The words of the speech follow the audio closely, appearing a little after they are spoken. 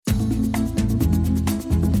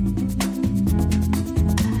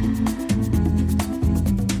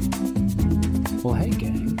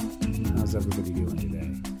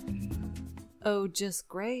Oh, just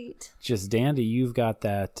great. Just dandy. You've got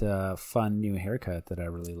that fun new haircut that I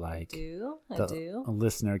really like. I do. A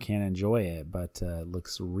listener can't enjoy it, but it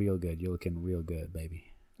looks real good. You're looking real good,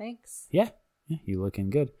 baby. Thanks. Yeah, you're looking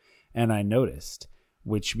good. And I noticed,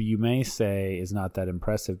 which you may say is not that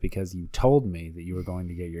impressive because you told me that you were going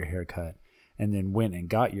to get your haircut and then went and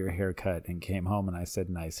got your haircut and came home and I said,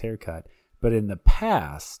 nice haircut. But in the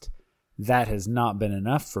past, that has not been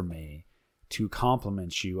enough for me to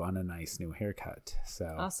compliment you on a nice new haircut.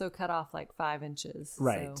 So Also cut off like 5 inches.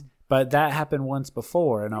 right. So. But that happened once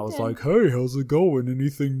before and I was like, hey, how's it going?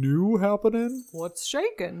 Anything new happening? What's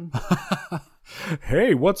shaking?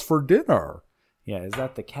 Hey, what's for dinner? Yeah, is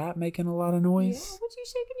that the cat making a lot of noise? Yeah, what you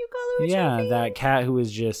shaking, you color? Yeah, that cat who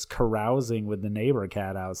was just carousing with the neighbor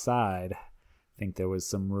cat outside. I think there was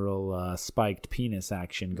some real spiked penis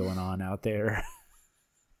action going on out there.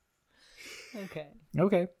 Okay.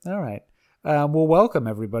 Okay, all right. Well, welcome,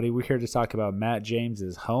 everybody. We're here to talk about Matt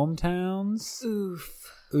James's hometowns.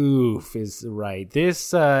 Oof is right.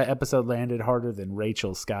 This episode landed harder than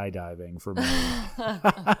Rachel skydiving for me.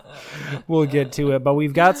 We'll get to it, but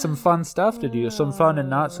we've got some fun stuff to do, some fun and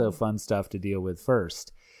not so fun stuff to deal with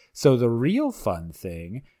first. So the real fun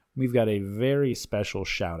thing, we've got a very special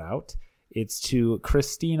shout out. It's to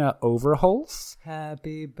Christina Overholz.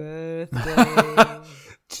 Happy birthday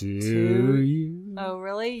to you. Oh,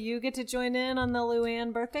 really? You get to join in on the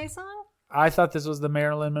Luann birthday song? I thought this was the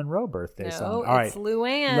Marilyn Monroe birthday song. No, it's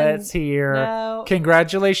Luann. Let's hear. No.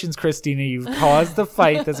 Congratulations, Christina. You've caused the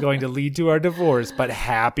fight that's going to lead to our divorce, but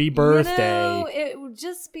happy birthday. You know, it would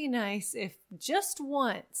just be nice if just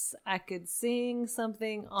once I could sing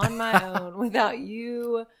something on my own without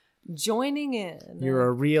you joining in. You're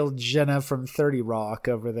a real Jenna from 30 Rock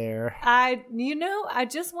over there. I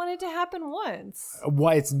just want it to happen once.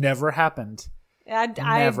 Why? It's never happened.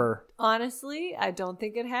 Never. Honestly, I don't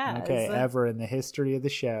think it has. Okay, ever in the history of the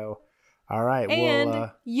show. All right.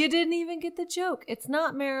 And you didn't even get the joke. It's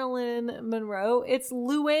not Marilyn Monroe. It's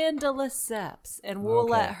Luann de Lesseps. And we'll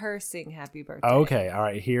let her sing Happy Birthday. Okay. All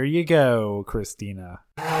right. Here you go, Christina.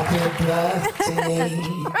 Happy birthday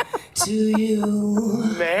to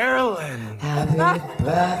you, Marilyn. Happy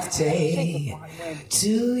birthday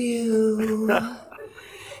to you.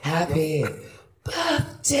 Happy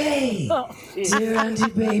birthday, dear Auntie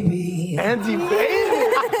Baby. Auntie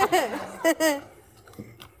Baby.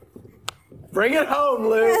 Bring it home,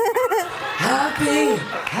 Lou. Happy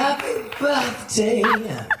birthday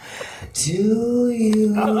to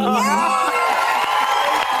you.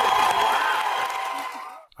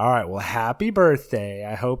 All right, well, happy birthday.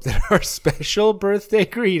 I hope that our special birthday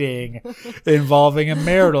greeting involving a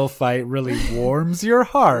marital fight really warms your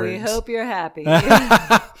heart. We hope you're happy.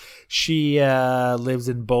 She lives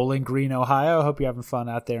in Bowling Green, Ohio. I hope you're having fun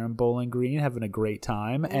out there in Bowling Green, having a great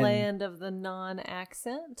time. Land of the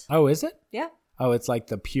non-accent. Oh, is it? Yeah. Oh, it's like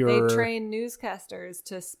the pure... They train newscasters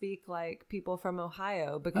to speak like people from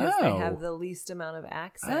Ohio because they have the least amount of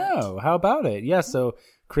accent. Oh, how about it? Yeah, so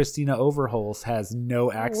Christina Overholz has no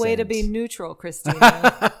accent. Way to be neutral,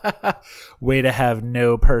 Christina. Way to have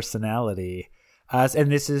no personality. And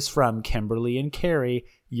this is from Kimberly and Carrie,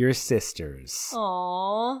 your sisters.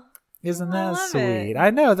 Aww. Isn't that sweet? It. I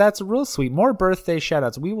know, that's real sweet. More birthday shout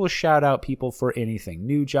outs. We will shout out people for anything.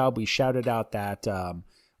 New job, we shouted out that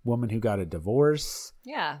woman who got a divorce.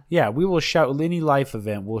 Yeah. Yeah, we will shout any life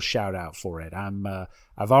event, we'll shout out for it.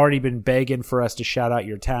 I've already been begging for us to shout out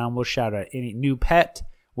your town. We'll shout out any new pet,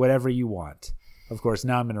 whatever you want. Of course,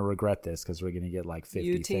 now I'm going to regret this because we're going to get like 50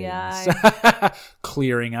 UTI. things.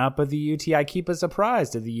 Clearing up of the UTI. Keep us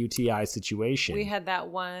apprised of the UTI situation. We had that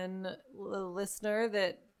one listener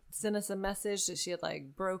that sent us a message that she had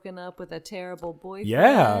like broken up with a terrible boyfriend.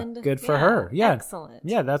 Yeah, good for her. Yeah, excellent.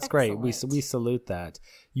 Yeah, that's great. We salute that.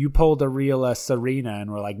 You pulled a real Serena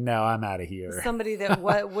and we're like, no, I'm out of here. Somebody that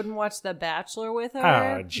wouldn't watch The Bachelor with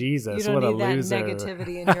her. Oh, Jesus, you don't what need a loser. that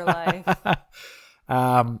negativity in your life.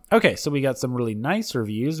 Okay, so we got some really nice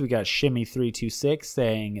reviews. We got Shimmy326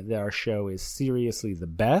 saying that our show is seriously the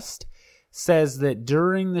best. Says that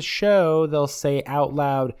during the show, they'll say out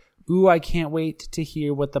loud, ooh, I can't wait to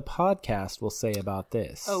hear what the podcast will say about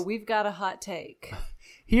this. Oh, we've got a hot take.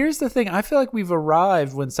 Here's the thing. I feel like we've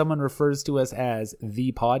arrived when someone refers to us as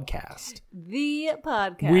the podcast. The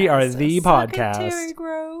podcast. We are the podcast. Terry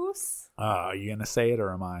Gross. Are you going to say it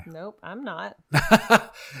or am I? Nope, I'm not.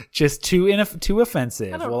 Just too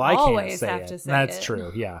offensive. I don't I can't always say have it. to say That's it.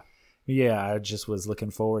 true. Yeah. Yeah, I just was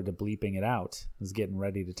looking forward to bleeping it out. I was getting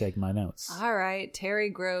ready to take my notes. All right, Terry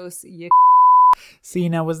Gross, you. See,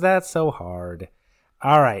 now was that so hard?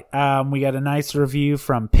 All right, we got a nice review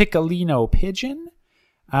from Piccolino Pigeon.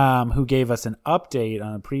 who gave us an update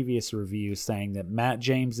on a previous review saying that Matt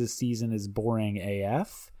James's season is boring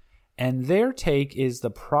AF. And their take is the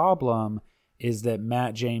problem is that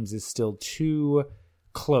Matt James is still too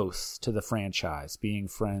close to the franchise, being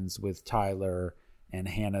friends with Tyler and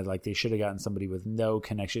Hannah. Like, they should have gotten somebody with no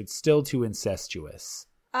connection. It's still too incestuous.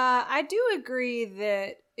 I do agree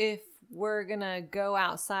that if we're going to go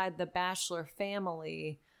outside the Bachelor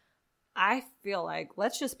family, I feel like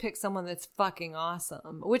let's just pick someone that's fucking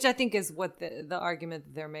awesome, which I think is what the argument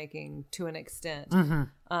that they're making to an extent.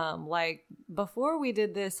 Mm-hmm. Like, before we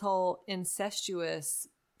did this whole incestuous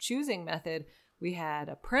choosing method, we had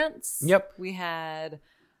a Prince. Yep. We had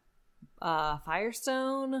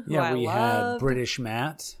Firestone. Who Yeah, I we loved. had British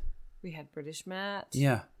Matt. We had British Matt.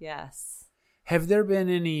 Yeah. Yes. Have there been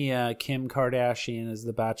any Kim Kardashian as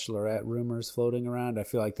the Bachelorette rumors floating around? I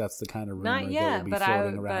feel like that's the kind of rumor Not yet, that would be but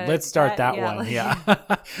floating around. but Let's start that yeah, one.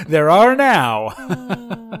 Yeah. There are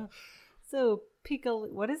now. So,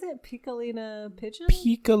 what is it? Piccolina Pigeon?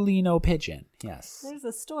 Piccolino Pigeon. Yes. There's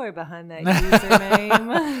a story behind that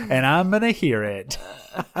username. And I'm going to hear it.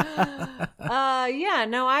 Yeah,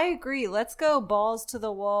 no, I agree. Let's go balls to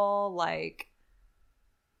the wall. Like,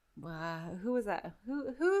 who was that?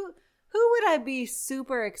 Who would I be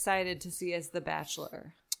super excited to see as the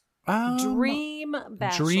Bachelor? Dream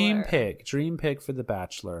Bachelor. Dream pick for the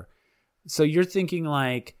Bachelor. So you're thinking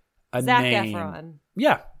like a Zac name. Efron.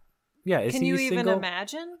 Yeah. Is Can he you single? even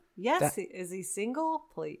imagine? Yes. Is he single?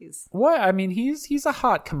 Please. What? I mean, he's a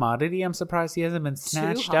hot commodity. I'm surprised he hasn't been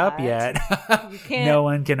snatched up hot. yet. You can't. No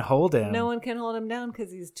one can hold him. No one can hold him down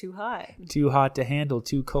because he's too hot. Too hot to handle,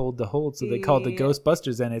 too cold to hold. So they called the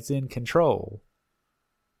Ghostbusters, and it's in control.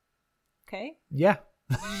 Okay. Yeah.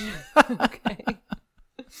 Okay.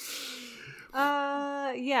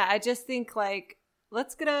 Yeah, I just think like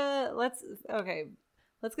let's get a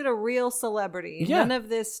real celebrity. Yeah. None of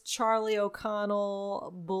this Charlie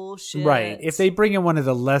O'Connell bullshit. Right. If they bring in one of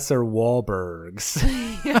the lesser Wahlbergs,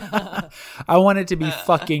 Yeah. I want it to be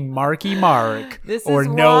fucking Marky Mark This or is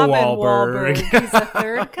no Robin Wahlberg. He's a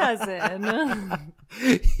third cousin.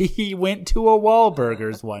 He went to a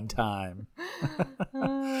Wahlburgers one time.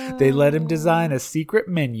 They let him design a secret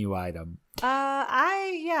menu item.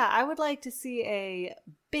 I would like to see a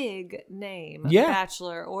big name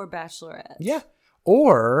Bachelor or Bachelorette. Yeah.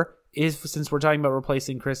 Or since we're talking about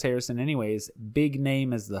replacing Chris Harrison anyways, big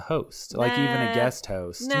name as the host, like even a guest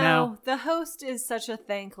host. No, the host is such a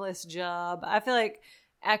thankless job. I feel like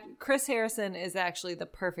Chris Harrison is actually the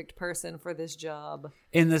perfect person for this job.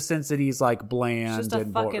 In the sense that he's like bland Just a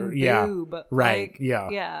and fucking boob. Yeah. Right. Like, yeah.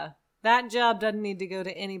 Yeah. That job doesn't need to go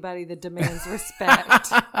to anybody that demands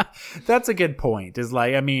respect. That's a good point. Is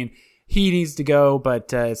like, I mean, he needs to go,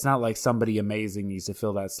 but it's not like somebody amazing needs to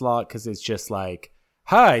fill that slot because it's just like,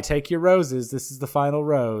 hi, take your roses. This is the final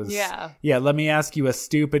rose. Yeah. Yeah, let me ask you a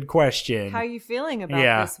stupid question. How are you feeling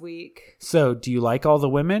about this week? So, do you like all the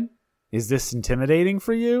women? Is this intimidating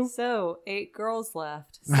for you? So, 8 girls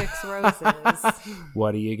left, 6 roses.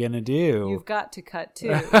 What are you going to do? You've got to cut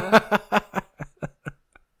 2.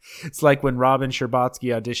 It's like when Robin Scherbatsky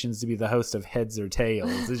auditions to be the host of Heads or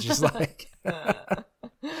Tails. It's just like...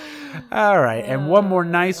 All right, and one more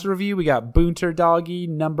nice review. We got Boonter Doggy,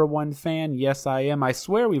 #1 fan. Yes, I am. I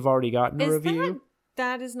swear we've already gotten a review.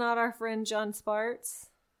 That is not our friend John Sparts?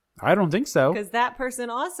 I don't think so. Because that person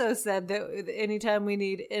also said that anytime we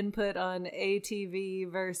need input on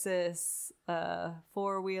ATV versus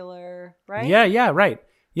four-wheeler, right? Yeah, right.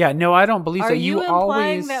 Yeah, no, I don't believe Are so. you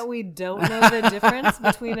implying always... that we don't know the difference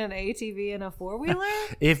between an ATV and a four-wheeler?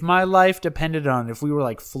 If my life depended on if we were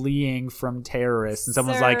like fleeing from terrorists and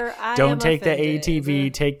someone's like, I don't am take offended. the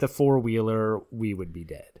ATV, take the four-wheeler, we would be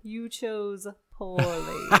dead. You chose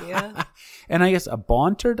poorly. And I guess a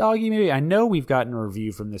Bonter Doggy, maybe. I know we've gotten a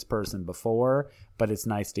review from this person before, but it's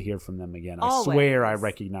nice to hear from them again. I swear I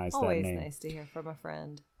recognize that name. Always nice to hear from a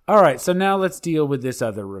friend. All right, so now let's deal with this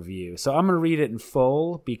other review. So I'm going to read it in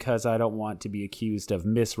full because I don't want to be accused of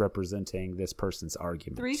misrepresenting this person's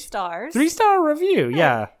argument. 3 stars. 3-star review,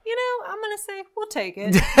 yeah. You know, I'm going to say we'll take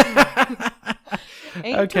it.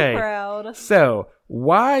 Ain't too proud. So,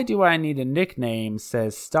 why do I need a nickname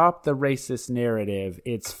says stop the racist narrative.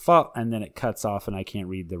 It's false, and then it cuts off and I can't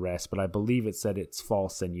read the rest, but I believe it said it's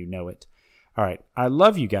false and you know it. All right, I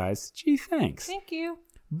love you guys. Gee, thanks. Thank you.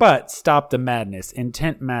 But stop the madness.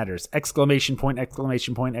 Intent matters. ! Etc.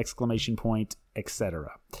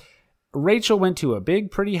 Rachel went to a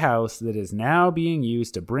big, pretty house that is now being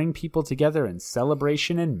used to bring people together in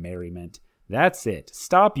celebration and merriment. That's it.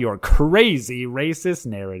 Stop your crazy racist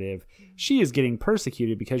narrative. She is getting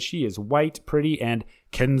persecuted because she is white, pretty, and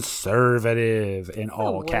conservative in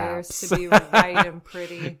all caps. To be white and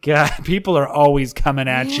pretty. God, people are always coming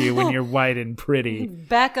at you when you're white and pretty.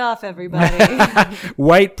 Back off, everybody.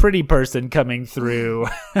 White, pretty person coming through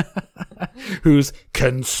who's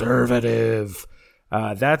conservative.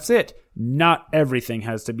 That's it. Not everything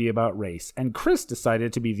has to be about race. And Chris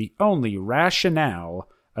decided to be the only rationale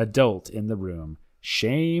adult in the room.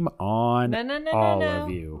 Shame on all of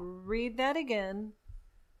you. Read that again.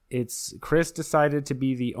 It's Chris decided to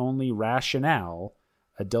be the only rationale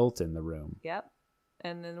adult in the room. Yep.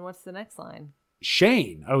 And then what's the next line?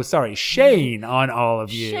 Shane on all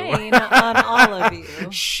of you. Shane on all of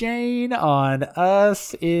you. Shane on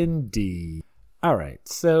us indeed. All right,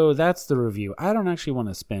 so that's the review. I don't actually want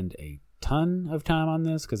to spend a ton of time on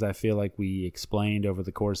this because I feel like we explained over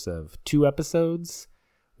the course of 2 episodes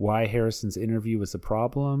why Harrison's interview was a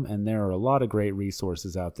problem, and there are a lot of great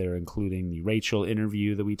resources out there, including the Rachel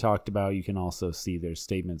interview that we talked about. You can also see their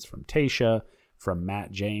statements from Tayshia, from Matt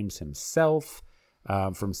James himself,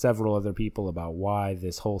 from several other people about why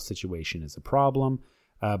this whole situation is a problem.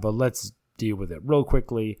 But let's deal with it real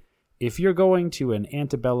quickly. If you're going to an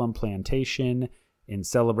antebellum plantation in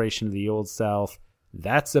celebration of the Old South,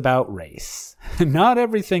 that's about race. Not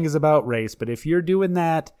everything is about race, but if you're doing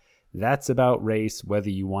that, that's about race, whether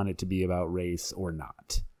you want it to be about race or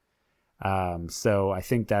not. So I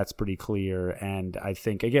think that's pretty clear. And I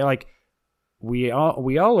think, again, like, we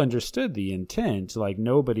all understood the intent. Like,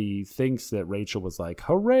 nobody thinks that Rachel was like,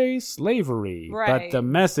 hooray, slavery. Right. But the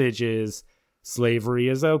message is slavery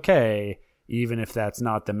is okay, even if that's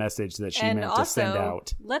not the message that she meant to send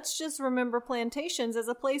out. Let's just remember plantations as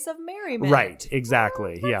a place of merriment. Right,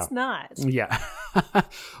 exactly. Well, yeah. let's not. Yeah.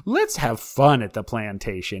 Let's have fun at the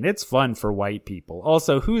plantation. It's fun for white people.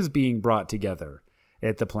 Also, who's being brought together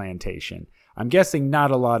at the plantation? I'm guessing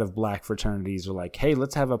not a lot of black fraternities are like, hey,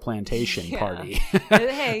 let's have a plantation party.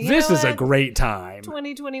 Hey, this is a great time.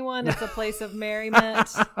 2021 is a place of merriment.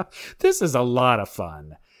 This is a lot of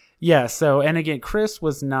fun. Yeah, so, and again, Chris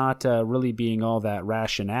was not really being all that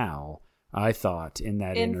rationale, I thought, in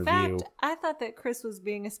that interview. In fact, I thought that Chris was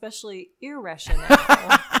being especially irrational.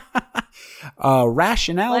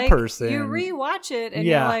 Rationale person. You rewatch it and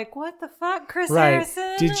you're like, what the fuck, Chris right.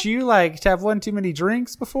 Harrison? Did you, like, have one too many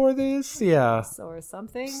drinks before this? Yeah. Or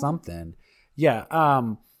something? Something. Yeah,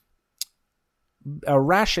 a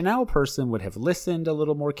rationale person would have listened a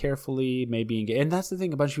little more carefully, maybe and that's the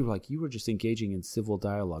thing. A bunch of people are like, you were just engaging in civil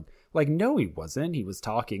dialogue. Like, no, he wasn't. He was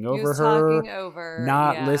talking over her,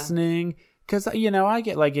 not listening. Because, I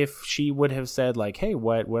get, like, if she would have said, like, hey,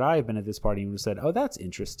 what would I have been at this party? And would have said, oh, that's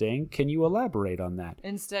interesting. Can you elaborate on that?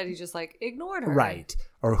 Instead, he just, like, ignored her. Right.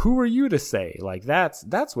 Or who are you to say? Like,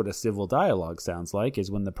 that's what a civil dialogue sounds like,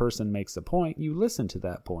 is when the person makes a point, you listen to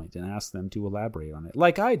that point and ask them to elaborate on it.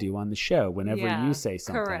 Like I do on the show whenever you say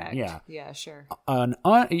something. Correct. Yeah. Yeah, sure.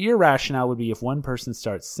 Your rationale would be if one person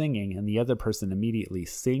starts singing and the other person immediately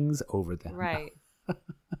sings over them. Right.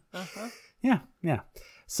 Uh-huh. Yeah, yeah.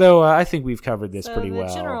 So I think we've covered this pretty well.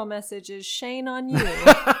 The general message is Shane on you.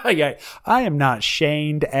 Yeah, I am not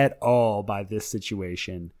shamed at all by this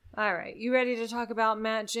situation. All right. You ready to talk about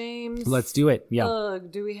Matt James? Let's do it. Yeah. Ugh,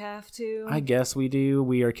 do we have to? I guess we do.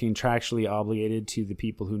 We are contractually obligated to the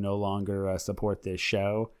people who no longer support this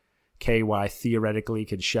show. KY theoretically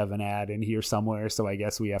could shove an ad in here somewhere, so I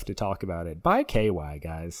guess we have to talk about it. Bye, KY,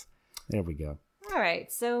 guys. There we go. All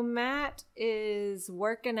right, so Matt is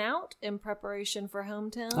working out in preparation for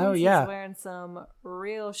Hometowns. Oh, yeah. He's wearing some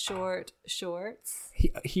real short shorts.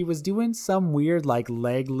 He was doing some weird, like,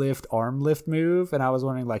 leg lift, arm lift move, and I was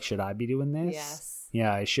wondering, like, should I be doing this? Yes.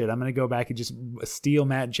 Yeah, I should. I'm going to go back and just steal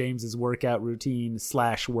Matt James's workout routine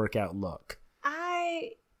 / workout look.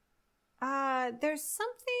 There's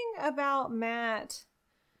something about Matt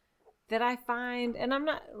that I find, and I'm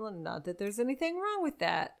not that there's anything wrong with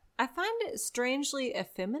that. I find it strangely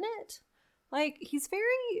effeminate. Like, he's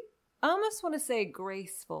very, I almost want to say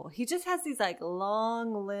graceful. He just has these, like,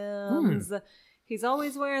 long limbs. He's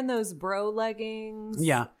always wearing those bro leggings.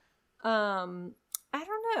 Yeah. I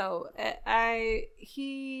don't know.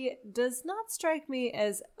 He does not strike me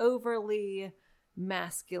as overly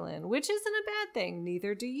masculine, which isn't a bad thing.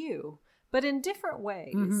 Neither do you. But in different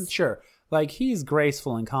ways. Mm-hmm, sure. Like, he's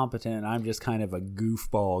graceful and competent, and I'm just kind of a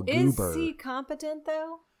goofball goober. Is he competent,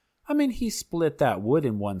 though? I mean, he split that wood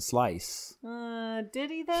in one slice.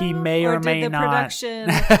 Did he though? He may or may did the not. production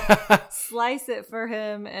slice it for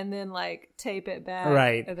him and then like tape it back?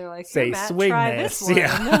 Right. And they're like, say, "Here, Matt, swing try this. one."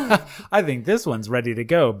 Yeah. I think this one's ready to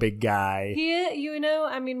go, big guy.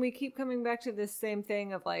 I mean, we keep coming back to this same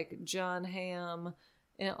thing of like John Hamm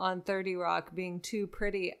on 30 Rock being too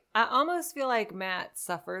pretty. I almost feel like Matt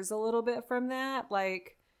suffers a little bit from that.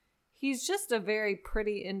 Like, he's just a very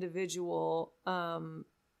pretty individual.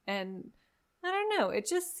 And I don't know, it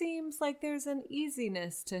just seems like there's an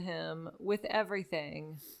easiness to him with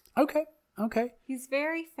everything. Okay. He's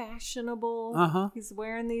very fashionable. Uh-huh. He's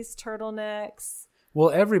wearing these turtlenecks. Well,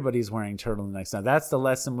 everybody's wearing turtlenecks now. That's the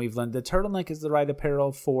lesson we've learned. The turtleneck is the right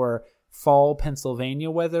apparel for fall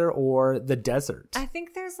Pennsylvania weather or the desert. I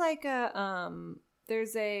think there's like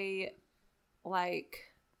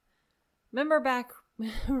remember back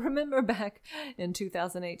in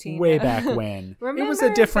 2018, way back when it was a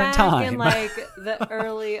Remember different back time. in like the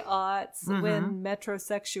early aughts when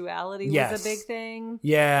metrosexuality was a big thing.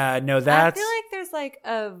 Yeah, no, that's. I feel like there's like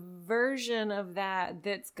a version of that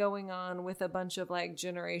that's going on with a bunch of like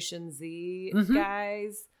Generation Z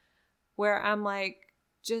guys, where I'm like,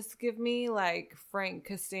 just give me like Frank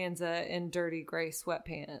Costanza in dirty gray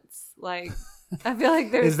sweatpants. Like, I feel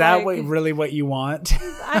like there's Is that like, really what you want?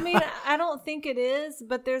 I mean, I don't think it is,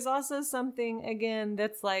 but there's also something, again,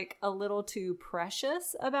 that's like a little too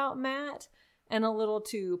precious about Matt and a little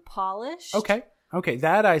too polished. Okay,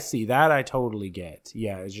 that I see. That I totally get.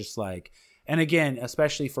 Yeah, it's just like, and again,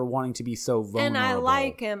 especially for wanting to be so vulnerable. And I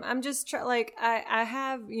like him. I'm just I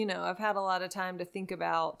have, I've had a lot of time to think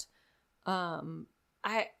about,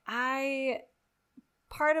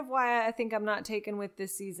 part of why I think I'm not taken with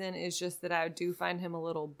this season is just that I do find him a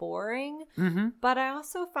little boring, but I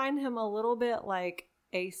also find him a little bit like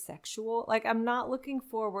asexual. Like, I'm not looking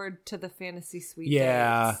forward to the fantasy suite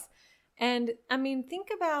dates. And I mean, think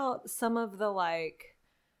about some of the like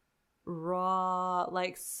raw,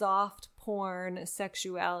 like soft porn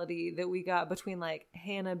sexuality that we got between like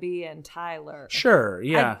Hannah B and Tyler. Sure,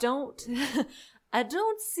 yeah. I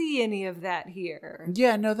don't see any of that here.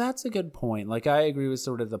 Yeah, no, that's a good point. Like, I agree with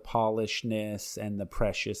sort of the polishedness and the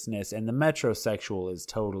preciousness, and the metrosexual is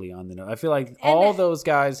totally on the note. I feel like all those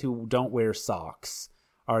guys who don't wear socks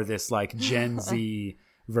are this like Gen Z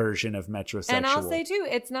version of metrosexual. And I'll say too,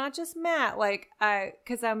 it's not just Matt. Like,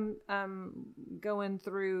 because I'm going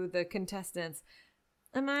through the contestants.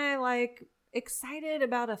 Am I like excited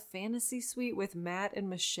about a fantasy suite with Matt and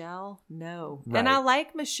Michelle? No. Right. And I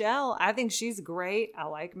like Michelle. I think she's great. I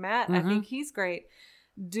like Matt. I think he's great.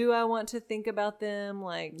 Do I want to think about them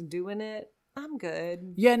like doing it? I'm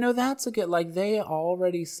good. Yeah, no, that's a good, like, they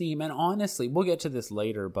already seem, and honestly, we'll get to this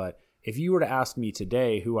later, but if you were to ask me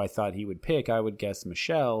today who I thought he would pick, I would guess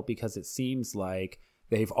Michelle, because it seems like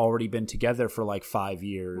they've already been together for like 5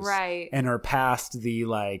 years. Right. And are past the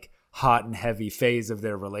like hot and heavy phase of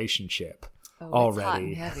their relationship.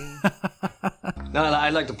 Already. It's hot and heavy. No,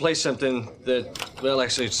 I'd like to play something that, well,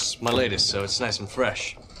 actually, it's my latest, so it's nice and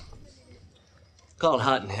fresh. Call it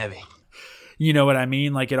Hot and Heavy. You know what I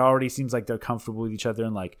mean? Like, it already seems like they're comfortable with each other,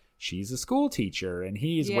 and like, she's a school teacher and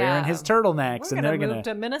he's wearing his turtlenecks, and they're gonna move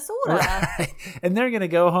to Minnesota. Right. And they're gonna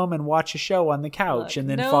go home and watch a show on the couch and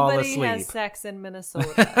then fall asleep. Nobody has sex in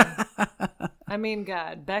Minnesota. I mean,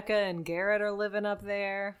 God, Becca and Garrett are living up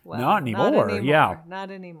there. Well, Not anymore. Yeah. Not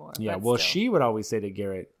anymore. Yeah, but well, still. she would always say to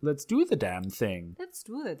Garrett, let's do the damn thing. Let's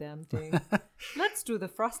do the damn thing. Let's do the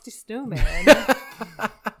Frosty Snowman.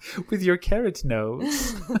 With your carrot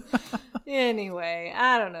nose. Anyway,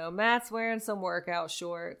 I don't know. Matt's wearing some workout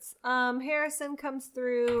shorts. Harrison comes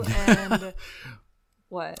through and...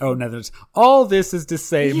 What? Oh, no, all this is to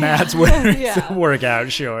say Matt's wearing some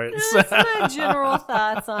workout shorts. That's my general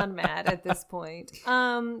thoughts on Matt at this point.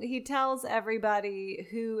 He tells everybody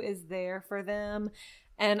who is there for them.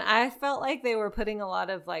 And I felt like they were putting a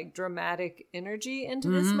lot of like dramatic energy into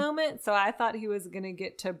this moment. So I thought he was going to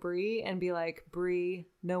get to Bree and be like, Bree,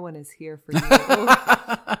 no one is here for you.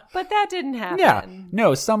 But that didn't happen. Yeah.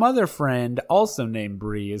 No, some other friend also named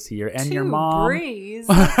Bree is here. And your mom. Brees.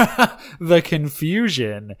 The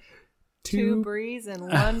confusion. Two Brees in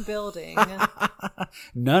one building.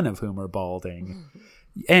 None of whom are balding.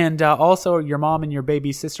 And also your mom and your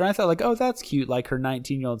baby sister. I thought like, oh, that's cute, like her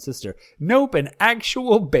 19-year-old sister. Nope, an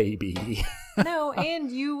actual baby. No,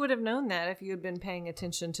 and you would have known that if you had been paying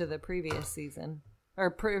attention to the previous season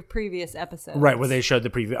or previous episodes. Right, where they showed the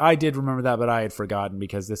preview. I did remember that, but I had forgotten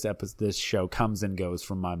because this show comes and goes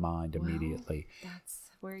from my mind immediately. That's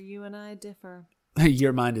where you and I differ.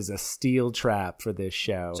 Your mind is a steel trap for this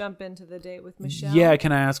show. Jump into the date with Michelle. Yeah,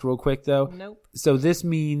 can I ask real quick though? Nope. So this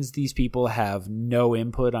means these people have no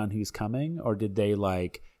input on who's coming, or did they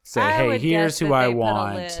like say, I "Hey, would here's guess who that I they put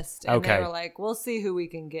want"? a list, and they were like, "We'll see who we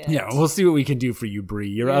can get." Yeah, we'll see what we can do for you, Bree.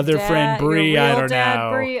 Your other dad- friend Bree, your I real don't dad,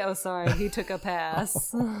 know. Bree. Oh, sorry, he took a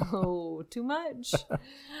pass. Oh, too much.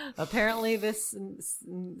 Apparently, this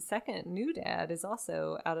second new dad is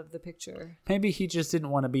also out of the picture. Maybe he just didn't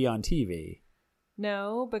want to be on TV.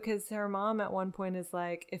 No, because her mom at one point is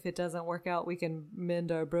like, if it doesn't work out, we can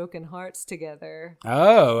mend our broken hearts together.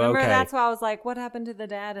 Oh, Remember, okay. that's why I was like, what happened to the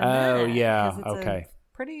dad in Oh, that? yeah, 'Cause it's okay.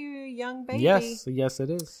 a pretty young baby. Yes, it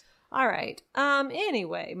is. All right.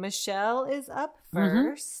 Anyway, Michelle is up Mm-hmm.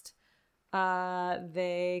 first.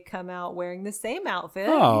 They come out wearing the same outfit.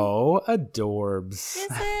 Oh, adorbs. Is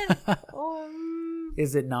it?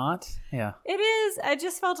 Is it not? Yeah. It is. It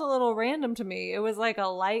just felt a little random to me. It was like a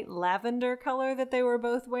light lavender color that they were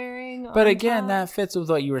both wearing. But on again, top. that fits with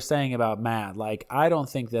what you were saying about Matt. Like, I don't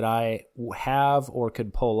think that I have or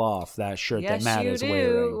could pull off that shirt Yes, that Matt you is do.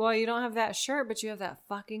 wearing. Well, you don't have that shirt, but you have that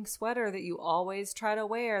fucking sweater that you always try to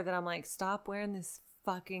wear. That I'm like, stop wearing this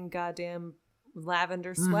fucking goddamn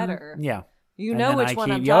lavender sweater. Yeah. You And know then which I one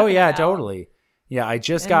keep- I'm talking Oh, yeah, about. totally. Yeah, I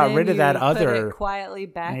just And got then rid of that you put other. it quietly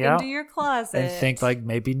back Yeah. into your closet And think like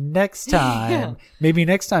maybe next time, Yeah. maybe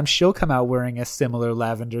next time she'll come out wearing a similar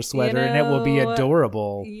lavender sweater and it will be know,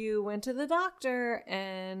 adorable. You went to the doctor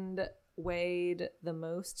and weighed the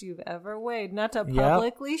most you've ever weighed. Not to Yep.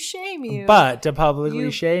 publicly shame you, But to publicly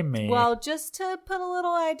You- shame me. well, just to put a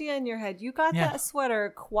little idea in your head. You got Yeah. that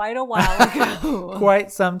sweater quite a while ago.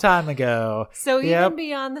 quite some time ago. So even Yep.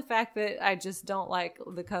 beyond the fact that I just don't like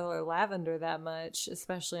the color lavender that much,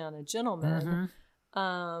 especially on a gentleman,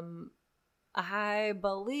 Mm-hmm. I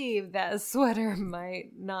believe that sweater might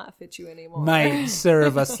not fit you anymore. Might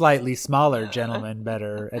serve a slightly smaller gentleman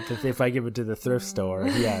better if I give it to the thrift store.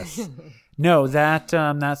 Yes. No, that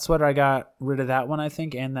sweater, I got rid of that one, I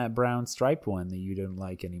think, and that brown striped one that you didn't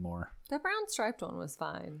like anymore. The brown striped one was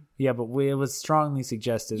fine. Yeah, but it was strongly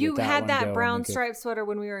suggested You that had one that go brown in the- striped sweater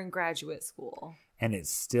when we were in graduate school. and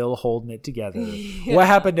it's still holding it together. Yeah. What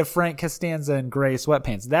happened to Frank Costanza in gray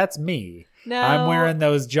sweatpants? That's me. No, I'm wearing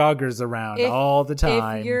those joggers around all the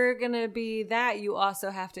time. If you're going to be that, you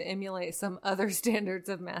also have to emulate some other standards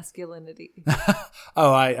of masculinity.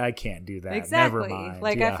 Oh, I can't do that. Exactly. Never mind.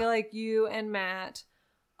 Like, Yeah. I feel like you and Matt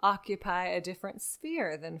occupy a different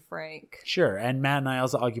sphere than Frank. Sure, and Matt and I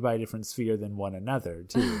also occupy a different sphere than one another,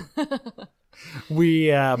 too. We,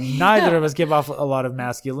 neither of us give off a lot of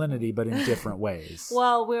masculinity, but in different ways.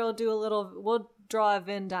 Well, we'll draw a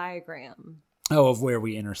Venn diagram. Oh, of where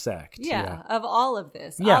we intersect. Yeah, of all of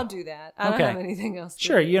this. Yeah. I'll do that. I don't Okay. have anything else to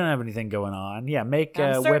Sure, do. you don't have anything going on. Yeah, I'm whip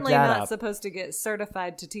certainly that not up. supposed to get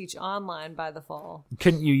certified to teach online by the fall.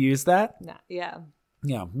 Couldn't you use that? Nah, yeah.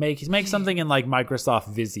 Yeah, make something in like Microsoft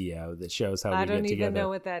Visio that shows how I we don't get even together. know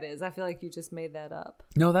what that is. I feel like you just made that up.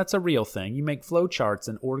 No, that's a real thing. You make flow charts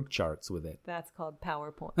and org charts with it. That's called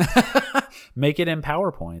PowerPoint. Make it in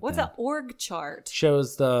PowerPoint. What's then. an org chart?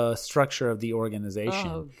 Shows the structure of the organization.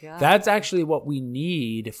 Oh, God. That's actually what we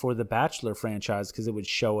need for the Bachelor franchise because it would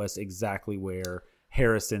show us exactly where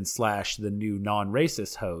Harrison / the new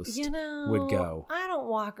non-racist host would go. I don't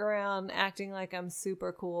walk around acting like I'm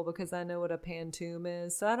super cool because I know what a Pantoum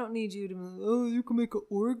is. So I don't need you to, you can make an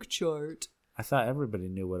org chart. I thought everybody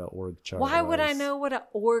knew what an org chart was. Why would I know what an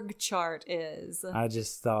org chart is? I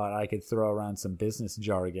just thought I could throw around some business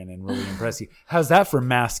jargon and really impress you. How's that for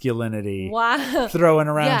masculinity? Why? Throwing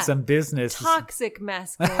around Yeah. some business. Toxic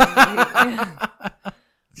masculinity.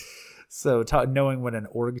 So knowing what an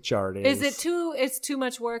org chart is. It's too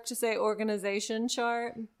much work to say organization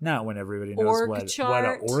chart? Not when everybody knows Org what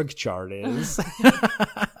chart? an org chart is.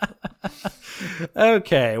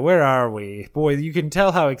 Okay, where are we? Boy, you can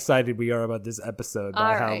tell how excited we are about this episode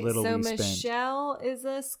by All how right, little so we spent. Michelle is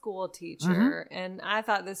a school teacher, and I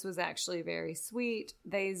thought this was actually very sweet.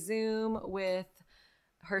 They Zoom with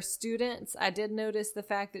her students. I did notice the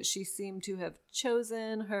fact that she seemed to have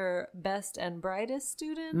chosen her best and brightest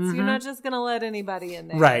students. You're not just going to let anybody in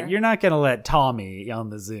there. Right, you're not going to let Tommy on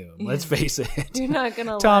the Zoom. Let's face it. You're not going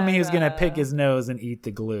to Tommy let, is going to pick his nose and eat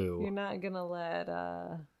the glue. You're not going to let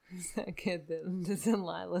who's that kid that is in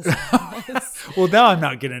Lila's class? Well, now I'm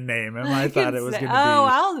not going to name him. I thought can it was say- going to be.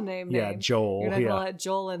 I'll name Yeah, names. Joel, You're not yeah. gonna let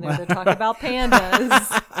Joel in there to talk about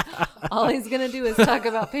pandas. All he's gonna do is talk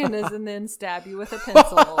about pandas and then stab you with a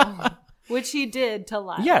pencil, which he did to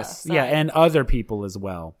Lila. Yes, Sorry. yeah, and other people as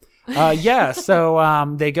well. Yeah,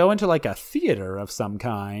 so they go into like a theater of some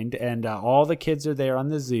kind, and all the kids are there on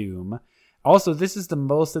the Zoom. Also, this is the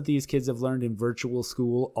most that these kids have learned in virtual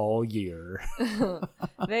school all year.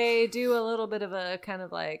 They do a little bit of a kind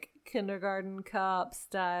of like kindergarten cop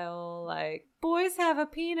style, like, boys have a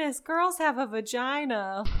penis, girls have a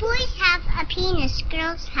vagina. Boys have a penis,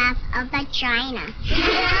 girls have a vagina.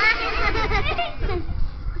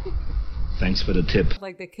 Thanks for the tip.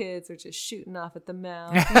 Like the kids are just shooting off at the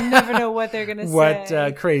mouth. You never know what they're going to say.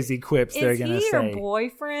 What crazy quips they're going to Is he say. your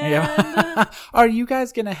boyfriend? Yeah. Are you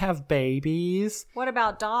guys going to have babies? What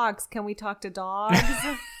about dogs? Can we talk to dogs?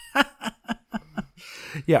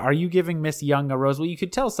 Yeah, are you giving Miss Young a rose? Well, you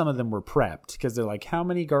could tell some of them were prepped because they're like, how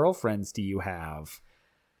many girlfriends do you have?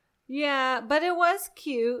 Yeah, but it was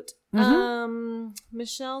cute.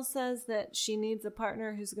 Michelle says that she needs a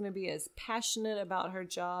partner who's going to be as passionate about her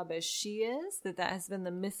job as she is, that has been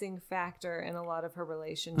the missing factor in a lot of her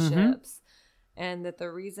relationships, and that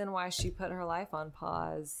the reason why she put her life on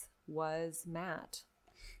pause was Matt.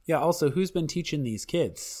 Yeah, also, who's been teaching these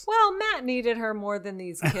kids? Well, Matt needed her more than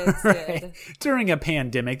these kids Right. did. During a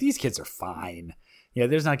pandemic, these kids are fine. Yeah,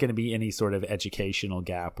 there's not going to be any sort of educational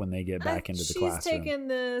gap when they get back into the classroom. She's taken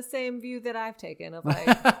the same view that I've taken of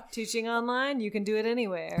like teaching online. You can do it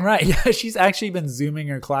anywhere. Right. Yeah, she's actually been Zooming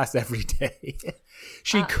her class every day.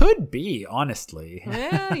 She could be, honestly.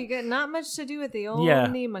 Yeah, you got not much to do with the old Yeah,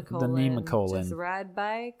 Nemacolin. the Nemacolin. Just ride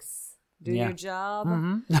bikes, do Yeah. your job.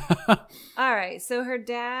 Mm-hmm. All right. So her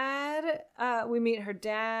dad, we meet her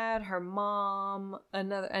dad, her mom,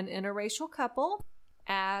 an interracial couple,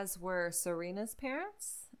 as were Serena's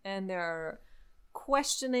parents, and they're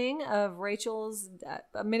questioning of Rachel's.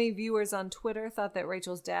 Many viewers on Twitter thought that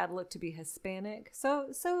Rachel's dad looked to be Hispanic. So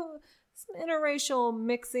some interracial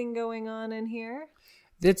mixing going on in here.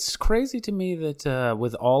 It's crazy to me that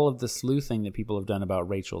with all of the sleuthing that people have done about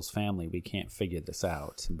Rachel's family, we can't figure this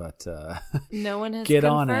out. But No one has get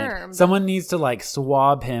confirmed. on it. Someone needs to like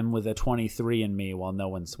swab him with a 23andMe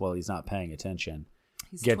while he's not paying attention.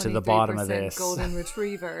 He's Get to the bottom of 23% this. golden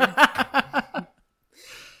retriever.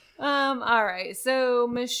 All right. So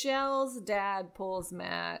Michelle's dad pulls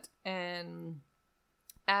Matt and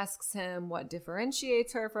asks him what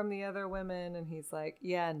differentiates her from the other women, and he's like,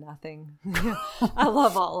 yeah, nothing. I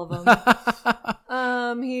love all of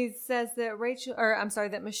them. He says that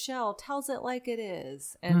that Michelle tells it like it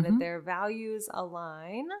is, and that their values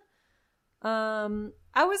align. I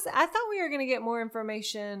thought we were going to get more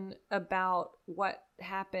information about what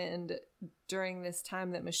happened during this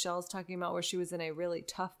time that Michelle's talking about, where she was in a really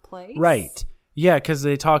tough place. Right. Yeah, because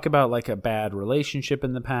they talk about like a bad relationship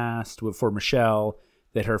in the past for Michelle,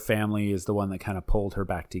 that her family is the one that kind of pulled her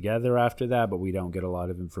back together after that, but we don't get a lot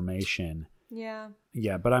of information. Yeah.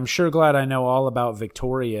 Yeah, but I'm sure glad I know all about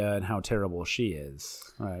Victoria and how terrible she is.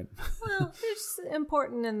 Right. Well, there's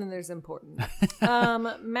important and then there's important.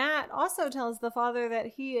 Matt also tells the father that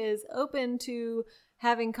he is open to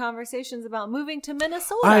having conversations about moving to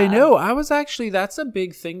Minnesota. I know. That's a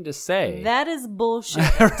big thing to say. That is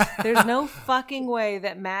bullshit. There's no fucking way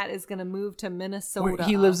that Matt is going to move to Minnesota.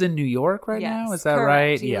 He lives in New York right Yes, now? Is that correct.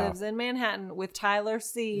 right? He lives in Manhattan with Tyler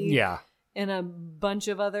C. Yeah. And a bunch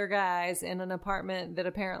of other guys in an apartment that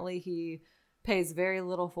apparently he pays very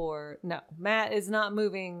little for. No, Matt is not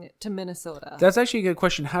moving to Minnesota. That's actually a good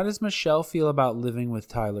question. How does Michelle feel about living with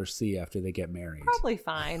Tyler C. after they get married? Probably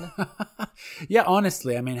fine. Yeah,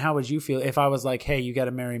 honestly, I mean, how would you feel if I was like, hey, you got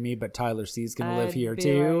to marry me, but Tyler C.'s going to live I'd here be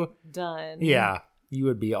too? like, done. Yeah, you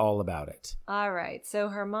would be all about it. All right. So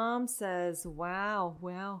her mom says, wow,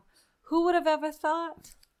 who would have ever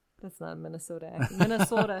thought? That's not a Minnesota accent.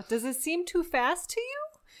 Minnesota. Does it seem too fast to you?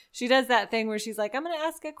 She does that thing where she's like, I'm going to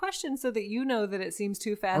ask a question so that you know that it seems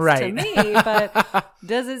too fast to me. But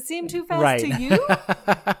does it seem too fast to you?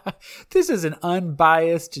 This is an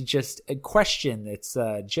unbiased, just a question that's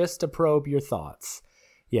just to probe your thoughts.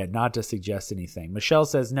 Yeah, not to suggest anything. Michelle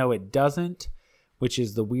says, no, it doesn't, which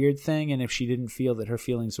is the weird thing. And if she didn't feel that her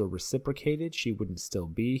feelings were reciprocated, she wouldn't still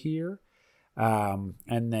be here.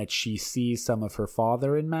 And that she sees some of her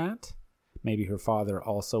father in Matt. Maybe her father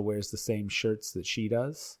also wears the same shirts that she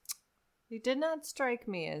does. He did not strike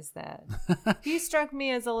me as that. He struck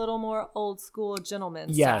me as a little more old school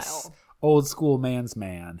gentleman style. Old school man's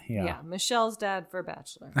man. Yeah, Michelle's dad for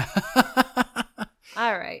Bachelor.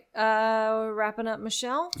 All right. Wrapping up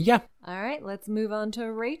Michelle? Yeah. All right, let's move on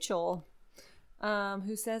to Rachel.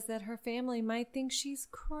 Who says that her family might think she's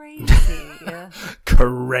crazy.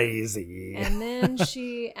 Crazy. And then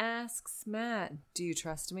she asks Matt, do you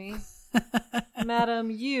trust me? Madam,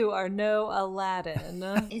 you are no Aladdin.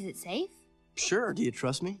 Is it safe? Sure. Do you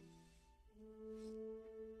trust me?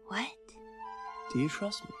 What? Do you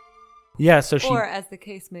trust me? Yeah, so she... Or, as the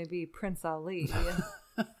case may be, Prince Ali.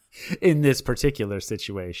 in this particular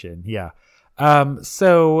situation. Yeah.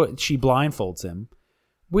 So she blindfolds him,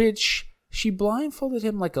 which she blindfolded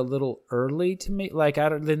him like a little early to me. Like,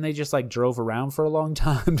 then they just like drove around for a long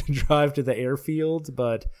time to drive to the airfield,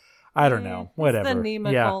 but I don't know. Whatever. It's the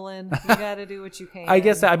Nemacolin. You got to do what you can. I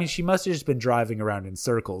guess, I mean, she must have just been driving around in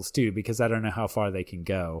circles too, because I don't know how far they can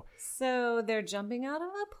go. So they're jumping out of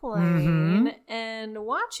a plane and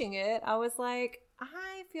watching it. I was like,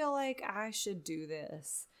 I feel like I should do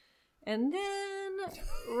this. And then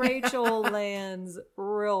Rachel lands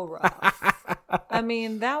real rough. I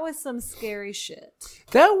mean, that was some scary shit.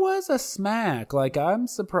 That was a smack. Like, I'm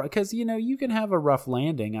surprised because, you can have a rough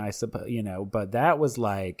landing, I suppose, but that was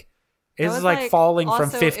like, it's like falling from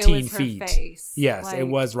 15 feet. Face. Yes, it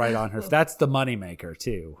was right on her. That's the moneymaker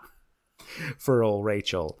too for old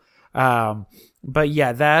Rachel. But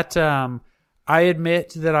yeah, that, I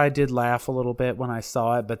admit that I did laugh a little bit when I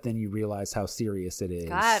saw it, but then you realize how serious it is.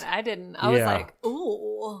 God, I didn't. I was like,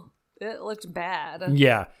 ooh, it looked bad.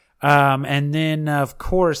 Yeah. And then, of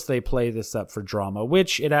course, they play this up for drama,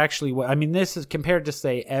 which it actually was. I mean, this is compared to,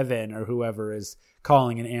 say, Evan or whoever is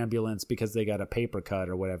calling an ambulance because they got a paper cut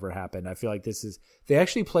or whatever happened. I feel like they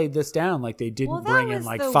actually played this down. Like, they didn't bring in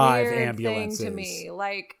like 5 ambulances. Thing to me.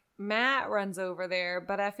 Like, Matt runs over there,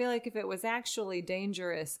 but I feel like if it was actually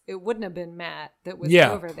dangerous, it wouldn't have been Matt that was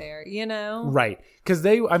over there, Right. Because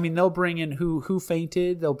they'll bring in who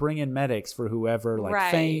fainted. They'll bring in medics for whoever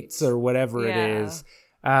faints or whatever it is.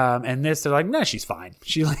 And this, they're like, no, she's fine.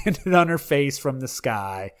 She landed on her face from the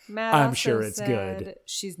sky. Matt I'm also sure it's said good.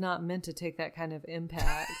 She's not meant to take that kind of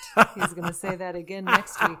impact. He's going to say that again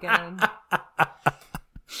next weekend.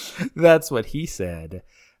 That's what he said.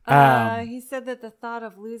 He said that the thought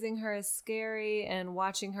of losing her is scary, and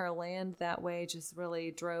watching her land that way just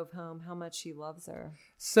really drove home how much he loves her.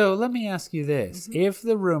 So let me ask you this. If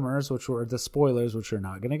the rumors, which were the spoilers, which we're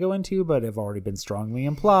not going to go into, but have already been strongly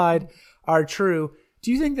implied, are true,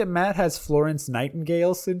 do you think that Matt has Florence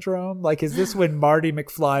Nightingale syndrome? Like, is this when Marty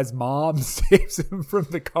McFly's mom saves him from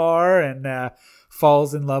the car and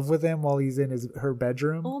falls in love with him while he's in her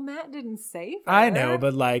bedroom? Well, Matt didn't save her. I know,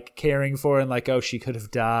 but like caring for her and like, oh, she could have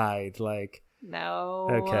died. Like, no.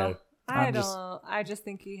 Okay. I just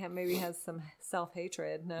think he maybe has some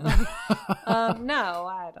self-hatred. No. No,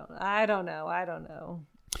 I don't know.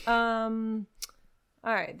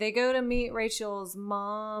 All right, they go to meet Rachel's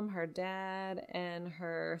mom, her dad, and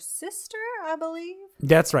her sister, I believe.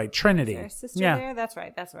 That's right, Trinity. Is there a sister there? That's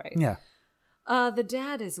right. Yeah. The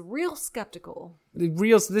dad is real skeptical.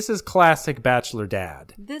 This is classic bachelor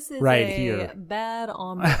dad. This is right a here. bad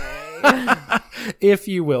hombre. If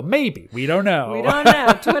you will. Maybe. We don't know. We don't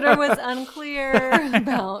know. Twitter was unclear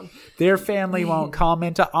about... Their family won't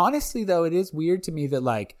comment. Honestly, though, it is weird to me that,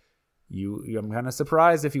 like, I'm kind of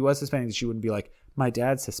surprised if he was Hispanic that she wouldn't be like, my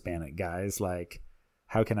dad's Hispanic, guys. Like,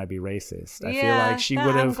 how can I be racist? I feel like she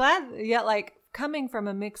would have... I'm glad. Yeah, like, coming from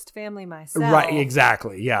a mixed family myself. Right,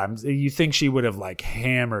 exactly. Yeah, you think she would have, like,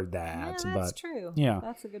 hammered that. Yeah, that's true. Yeah.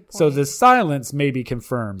 That's a good point. So the silence maybe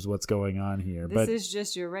confirms what's going on here. This is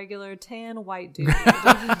just your regular tan white dude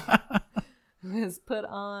who has put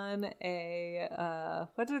on a...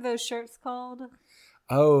 what are those shirts called?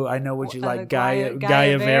 Oh, I know what you like. Gaia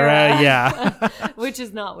Vera. Yeah. Which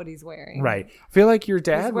is not what he's wearing. Right. I feel like your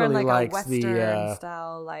dad he's wearing really like likes a Western the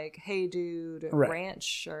style, like, hey dude, right. ranch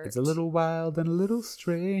shirt. It's a little wild and a little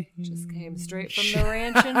strange. Just came straight from the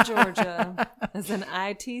ranch in Georgia as an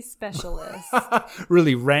IT specialist.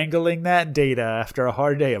 Really wrangling that data after a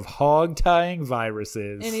hard day of hog tying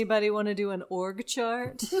viruses. Anybody want to do an org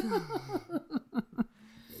chart?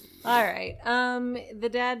 All right. The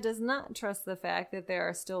dad does not trust the fact that there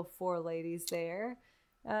are still 4 ladies there.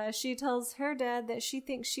 She tells her dad that she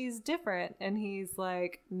thinks she's different, and he's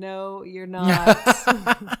like, no, you're not.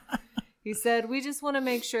 He said, we just want to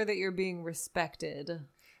make sure that you're being respected.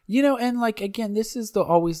 And like, again, this is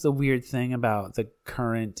always the weird thing about the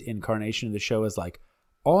current incarnation of the show is like,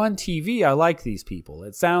 on TV, I like these people.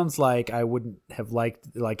 It sounds like I wouldn't like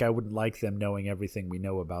them knowing everything we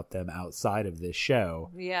know about them outside of this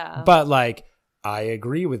show. Yeah. But like, I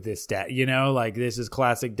agree with this dad, like this is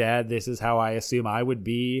classic dad. This is how I assume I would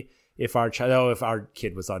be if our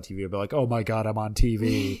kid was on TV. I'd be like, oh my God, I'm on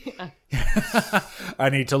TV. I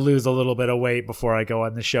need to lose a little bit of weight before I go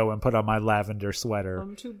on the show and put on my lavender sweater.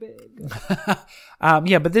 I'm too big.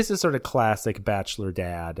 Yeah, but this is sort of classic bachelor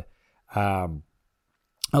dad.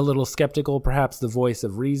 A little skeptical, perhaps the voice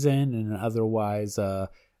of reason in an otherwise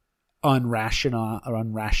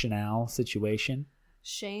unrational situation.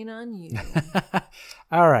 Shame on you.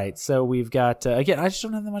 All right, so we've got again. I just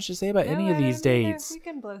don't have that much to say about any of these dates. We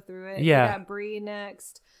can blow through it. Yeah, we got Bree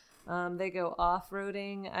next. They go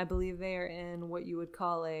off-roading. I believe they are in what you would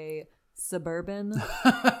call a Suburban.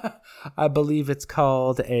 I believe it's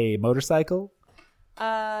called a motorcycle.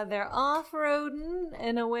 They're off-roading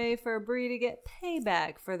in a way for Bree to get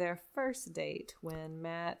payback for their first date when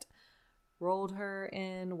Matt rolled her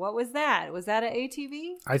in. What was that? Was that an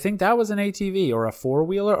ATV? I think that was an ATV or a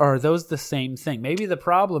four-wheeler, or are those the same thing? Maybe the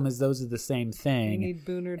problem is those are the same thing, We need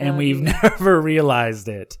Booner and we've Doggy. never realized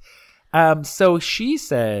it. So she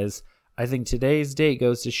says, I think today's date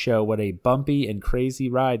goes to show what a bumpy and crazy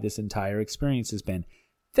ride this entire experience has been.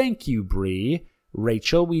 Thank you, Bree.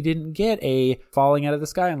 Rachel, we didn't get a falling out of the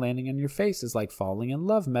sky and landing on your face is like falling in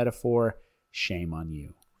love metaphor. Shame on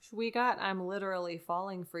you. We got I'm literally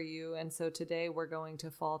falling for you, and so today we're going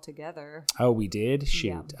to fall together. Oh, we did?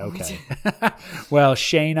 Shoot. Yeah. Okay. Well,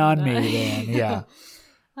 shame on me then. Yeah.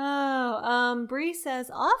 Bree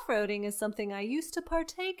says off-roading is something I used to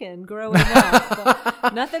partake in growing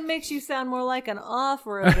up. Nothing makes you sound more like an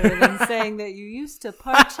off-roader than saying that you used to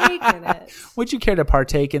partake in it. Would you care to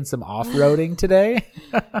partake in some off-roading today?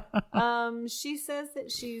 She says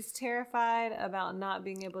that she's terrified about not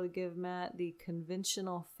being able to give Matt the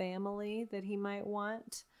conventional family that he might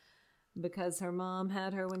want, because her mom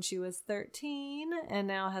had her when she was 13 and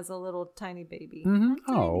now has a little tiny baby. Mm-hmm.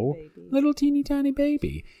 Oh, baby. Little teeny tiny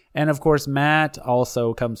baby. And of course, Matt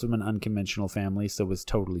also comes from an unconventional family, so was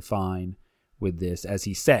totally fine with this. As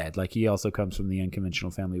he said, like, he also comes from the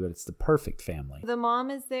unconventional family, but it's the perfect family. The mom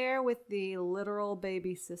is there with the literal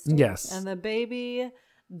baby sister. Yes. And the baby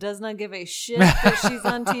does not give a shit that she's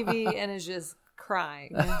on TV and is just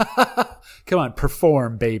crying. Come on,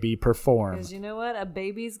 perform, baby, perform. Because you know what? A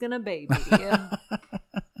baby's gonna baby.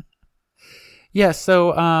 Yeah,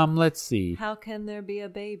 so let's see. How can there be a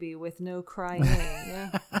baby with no crying?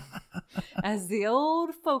 As the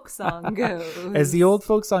old folk song goes. As the old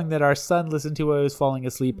folk song that our son listened to while he was falling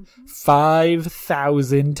asleep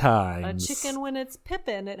 5,000 A times. chicken when it's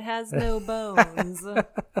pippin', it has no bones. I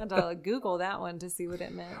had to Google that one to see what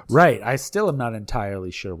it meant. Right. I still am not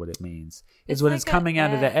entirely sure what it means. It's when like it's coming an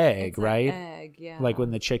out of the egg, It's an right? egg, yeah. Like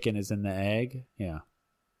when the chicken is in the egg. Yeah.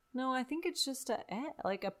 No, I think it's just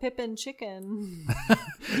like a pippin' chicken.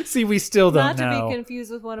 See, we still don't Not to know. be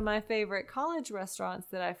confused with one of my favorite college restaurants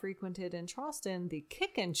that I frequented in Charleston, the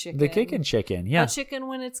Kickin' Chicken. The kicking chicken, yeah. A chicken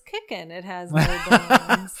when it's kicking, it has no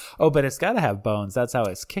bones. Oh, but it's got to have bones. That's how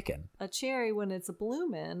it's kicking. A cherry when it's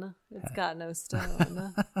bloomin', it's got no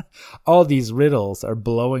stone. All these riddles are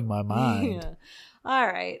blowing my mind. Yeah. All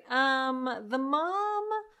right. The mom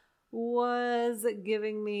was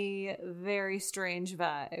giving me very strange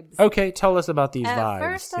vibes. Okay, tell us about these At vibes.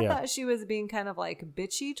 first, I thought she was being kind of like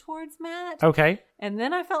bitchy towards Matt. Okay. And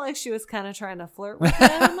then I felt like she was kind of trying to flirt with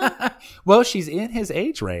him. Well, she's in his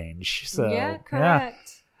age range. So, yeah,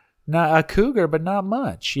 correct. Not a cougar, but not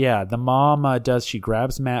much. Yeah, the mom she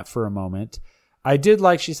grabs Matt for a moment. I did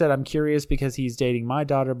like she said, I'm curious because he's dating my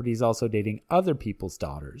daughter, but he's also dating other people's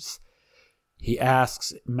daughters. He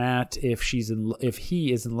asks Matt if he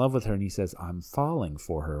is in love with her, and he says, I'm falling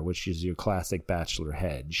for her, which is your classic bachelor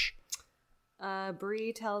hedge.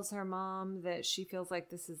 Bree tells her mom that she feels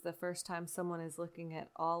like this is the first time someone is looking at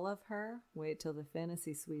all of her. Wait till the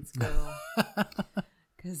fantasy suites go.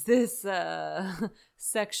 Because this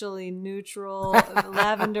sexually neutral,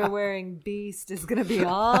 lavender-wearing beast is going to be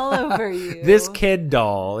all over you. This kid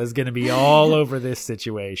doll is going to be all over this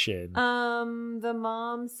situation. The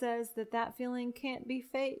mom says that feeling can't be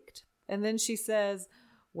faked. And then she says,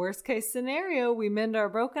 worst case scenario, we mend our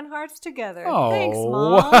broken hearts together. Oh, thanks,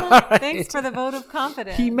 Mom. right. Thanks for the vote of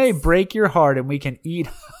confidence. He may break your heart and we can eat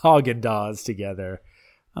Haagen-Dazs together.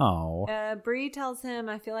 Oh. Bree tells him,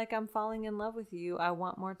 I feel like I'm falling in love with you. I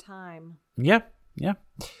want more time. Yep. Yeah.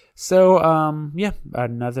 So,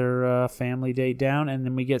 another family date down. And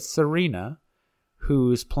then we get Serena,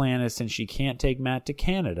 whose plan is, since she can't take Matt to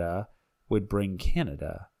Canada, would bring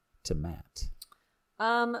Canada to Matt.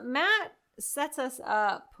 Matt sets us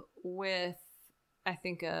up with, I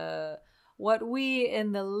think, what we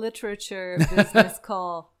in the literature business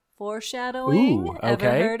call foreshadowing. Ooh, okay.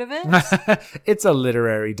 Ever heard of it? It's a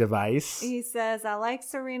literary device. He says, I like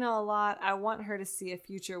Serena a lot. I want her to see a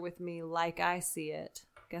future with me like I see it.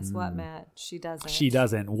 Guess what, Matt? She doesn't. She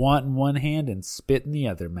doesn't. Want in one hand and spit in the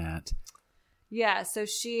other, Matt. Yeah, so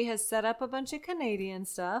she has set up a bunch of Canadian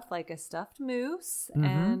stuff, like a stuffed moose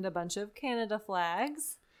and a bunch of Canada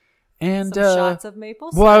flags. And some shots of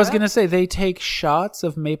maple syrup. Well, I was going to say they take shots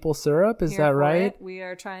of maple syrup. Is Here that for right? it. We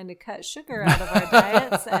are trying to cut sugar out of our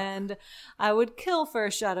diets, and I would kill for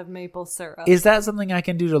a shot of maple syrup. Is that something I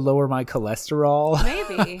can do to lower my cholesterol?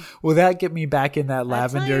 Maybe. Will that get me back in that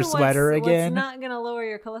lavender sweater again? What's not going to lower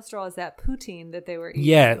your cholesterol is that poutine that they were eating.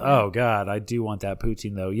 Yeah. Oh God, I do want that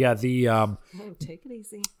poutine though. Yeah. Take it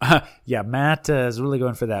easy. Yeah. Matt is really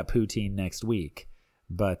going for that poutine next week,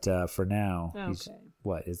 but for now, Okay.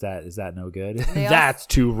 What is that? Is that no good? They That's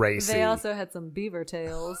too racy. They also had some beaver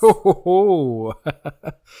tails.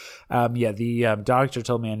 Yeah, the doctor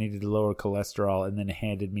told me I needed to lower cholesterol and then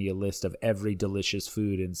handed me a list of every delicious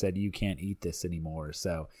food and said, you can't eat this anymore.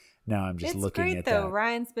 So now I'm just looking great, at though. that.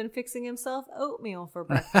 Ryan's been fixing himself oatmeal for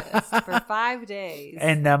breakfast for 5 days.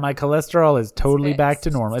 And my cholesterol is totally back to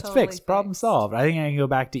normal. It's Totally fixed. Problem solved. I think I can go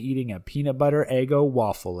back to eating a peanut butter Eggo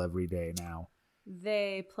waffle every day now.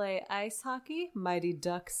 They play ice hockey, Mighty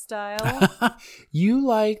Duck style. You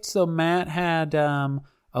liked, so Matt had a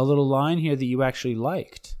little line here that you actually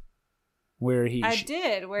liked. Where he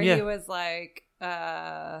did, where Yeah. he was like,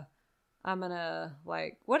 I'm gonna,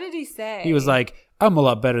 like, what did he say? He was like, I'm a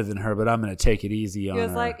lot better than her, but I'm going to take it easy on her. He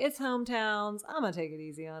was like, it's hometowns. I'm going to take it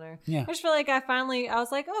easy on her. Yeah. I just feel like I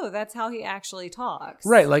was like, oh, that's how he actually talks.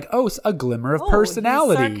 Right, like, a glimmer of Oh,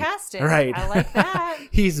 personality. he's sarcastic. Right. I like that.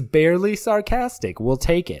 He's barely sarcastic. We'll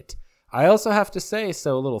take it. I also have to say,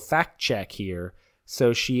 so a little fact check here.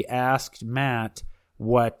 So she asked Matt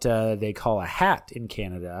what they call a hat in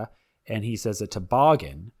Canada, and he says a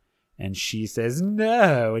toboggan. And she says,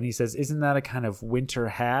 no. And he says, isn't that a kind of winter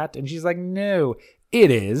hat? And she's like, no, it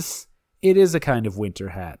is. It is a kind of winter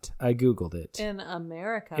hat. I Googled it. In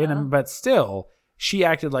America. But still, she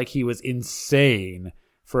acted like he was insane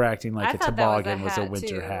for acting like I a thought that was a toboggan was a hat, winter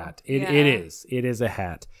too. hat. Yeah. It is. It is a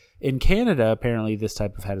hat. In Canada, apparently, this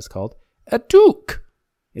type of hat is called a toque.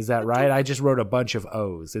 Is that right? I just wrote a bunch of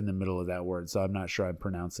O's in the middle of that word, so I'm not sure I'm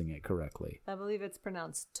pronouncing it correctly. I believe it's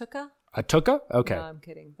pronounced tuka. A tuka? Okay. No, I'm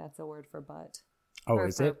kidding. That's a word for butt. Oh, Or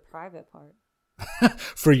is for it? Private part.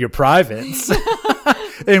 For your privates.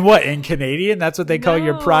 In what? In Canadian? That's what they call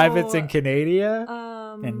your privates in No.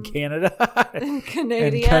 Canada? In Canada? In In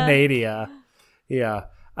Canada. Canada. Yeah.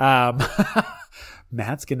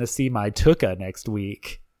 Matt's going to see my tuka next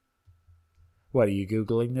week. What, are you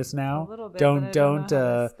Googling this now? A little bit, don't but I don't know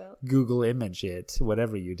how to spell. Google image it,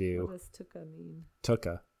 whatever you What do. does tuka mean?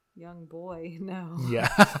 Tuka. Young boy. No. Yeah.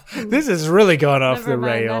 This is really going off Never the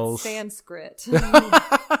mind, rails. That's Sanskrit.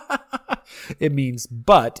 It means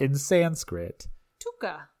butt in Sanskrit.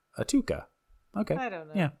 Tuka. A tuka. Okay. I don't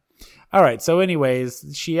know. Yeah. All right. So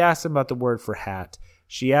anyways, she asked him about the word for hat.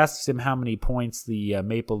 She asks him how many points the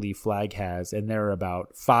maple leaf flag has, and there are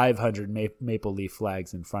about 500 maple leaf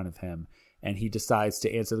flags in front of him. And he decides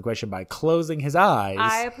to answer the question by closing his eyes.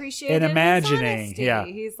 I appreciate and his imagining. honesty. Yeah.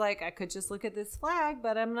 He's like, I could just look at this flag,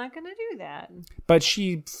 but I'm not going to do that. But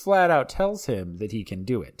she flat out tells him that he can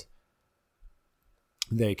do it.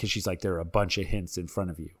 Because she's like, there are a bunch of hints in front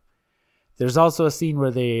of you. There's also a scene where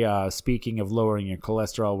they, speaking of lowering your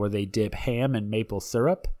cholesterol, where they dip ham in maple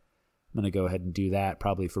syrup. I'm going to go ahead and do that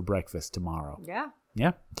probably for breakfast tomorrow. Yeah.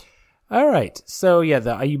 Yeah. All right. So,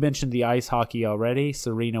 yeah, you mentioned the ice hockey already.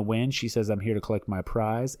 Serena wins. She says, I'm here to collect my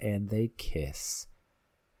prize. And they kiss.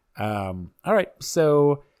 All right.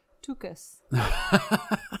 So. Tukas.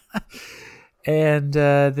 And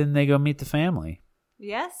then they go meet the family.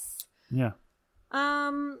 Yes. Yeah.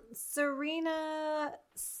 Serena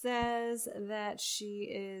says that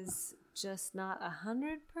she is just not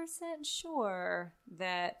 100% sure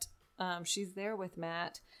that she's there with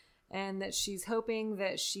Matt, and that she's hoping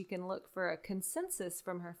that she can look for a consensus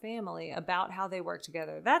from her family about how they work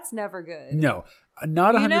together. That's never good. No,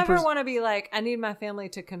 not 100%. You never want to be like, I need my family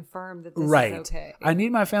to confirm that this is okay. I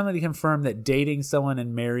need my family to confirm that dating someone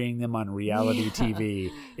and marrying them on reality TV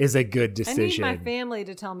is a good decision. I need my family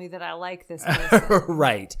to tell me that I like this person.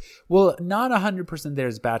 Right. Well, not 100%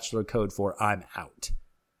 there's Bachelor code for I'm out.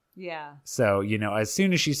 Yeah. So, as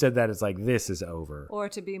soon as she said that, it's like, this is over. Or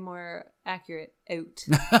to be more accurate, out.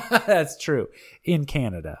 That's true. In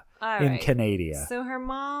Canada. All in right. Canada. So her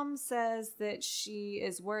mom says that she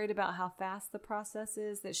is worried about how fast the process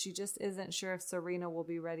is, that she just isn't sure if Serena will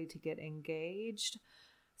be ready to get engaged.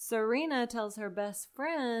 Serena tells her best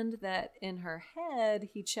friend that in her head,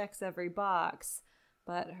 he checks every box.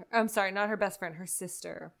 But I'm sorry, not her best friend, her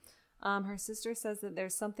sister. Her sister says that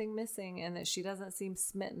there's something missing and that she doesn't seem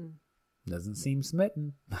smitten. Doesn't seem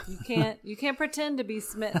smitten. You can't pretend to be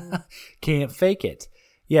smitten. Can't fake it.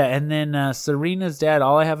 Yeah, and then Serena's dad,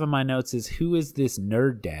 all I have in my notes is, who is this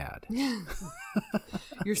nerd dad?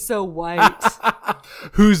 You're so white.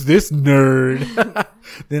 Who's this nerd?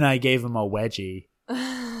 Then I gave him a wedgie.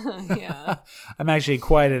 Yeah. I'm actually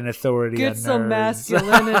quite an authority Get on some nerds.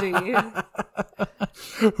 masculinity.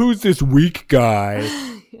 Who's this weak guy?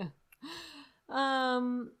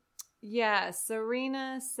 Yeah,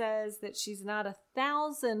 Serena says that she's not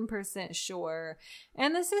 1,000% sure.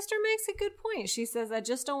 And the sister makes a good point. She says, I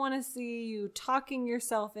just don't want to see you talking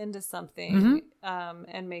yourself into something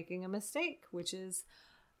and making a mistake, which is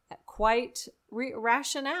quite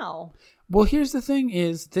rationale. Well, here's the thing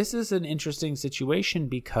is, this is an interesting situation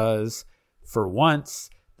because for once,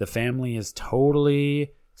 the family is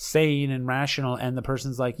totally sane and rational, and the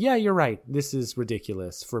person's like, yeah, you're right, this is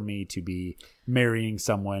ridiculous for me to be marrying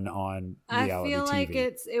someone on reality TV. I feel like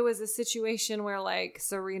it was a situation where like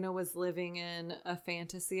Serena was living in a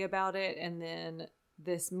fantasy about it, and then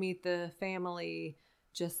this Meet the Family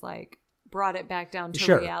just like brought it back down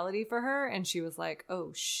to reality for her, and she was like,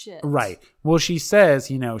 oh shit. Right. Well, she says,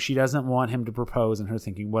 she doesn't want him to propose, and her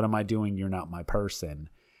thinking, what am I doing? You're not my person.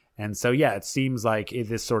 And so, yeah, it seems like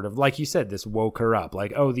this sort of, like you said, this woke her up.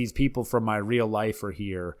 Like, oh, these people from my real life are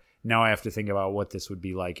here. Now I have to think about what this would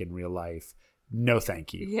be like in real life. No,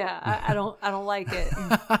 thank you. Yeah, I don't like it.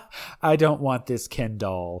 I don't want this Ken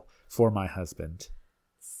doll for my husband.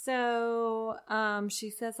 So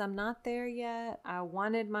she says, I'm not there yet. I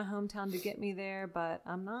wanted my hometown to get me there, but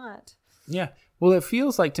I'm not. Yeah. Well, it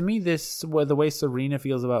feels like, to me, the way Serena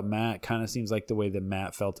feels about Matt kind of seems like the way that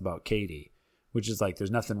Matt felt about Katie. Which is like, there's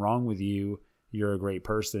nothing wrong with you. You're a great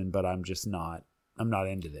person, but I'm not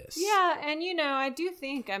into this. Yeah. And, I do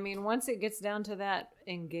think, once it gets down to that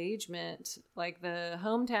engagement, like the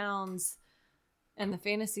hometowns and the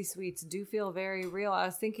fantasy suites do feel very real. I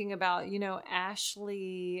was thinking about,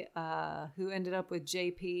 Ashley, who ended up with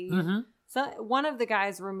JP. Mm-hmm. So one of the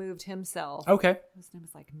guys removed himself. Okay. His name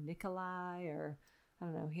was like Nikolai, or I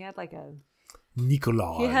don't know. He had like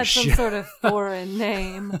Nikolaj. He had some sort of foreign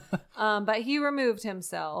name, but he removed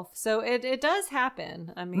himself. So it does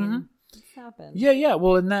happen. It's happened. Yeah.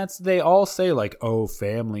 Well, and they all say like, oh,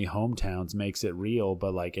 family hometowns makes it real,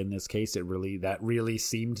 but like in this case, that really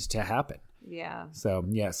seemed to happen. Yeah. So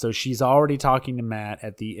yeah, so she's already talking to Matt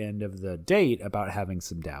at the end of the date about having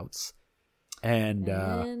some doubts. And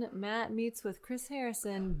then Matt meets with Chris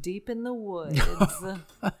Harrison deep in the woods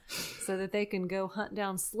so that they can go hunt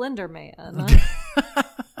down Slender Man.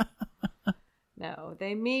 No,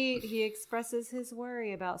 they meet. He expresses his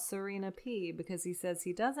worry about Serena P because he says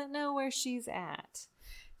he doesn't know where she's at.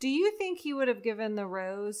 Do you think he would have given the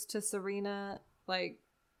rose to Serena? Like,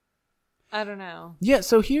 I don't know. Yeah,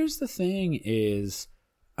 so here's the thing is,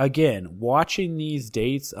 again, watching these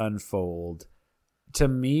dates unfold, to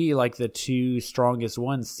me, like the two strongest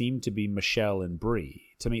ones seem to be Michelle and Bree.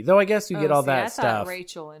 To me, though, I guess you get all that I stuff. thought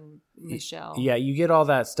Rachel and Michelle. Yeah, you get all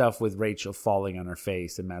that stuff with Rachel falling on her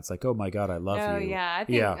face, and Matt's like, "Oh my God, I love you." Oh yeah, I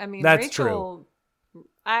think. That's Rachel, true.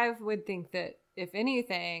 I would think that if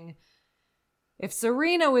anything, if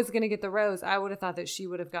Serena was going to get the rose, I would have thought that she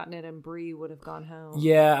would have gotten it, and Bree would have gone home.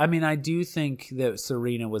 Yeah, I do think that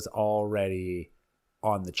Serena was already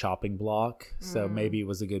on the chopping block, so maybe it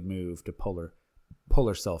was a good move to pull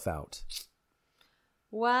herself out.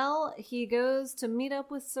 Well, he goes to meet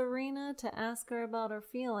up with Serena to ask her about her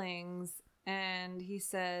feelings, and he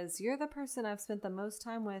says, "You're the person I've spent the most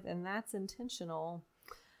time with, and that's intentional."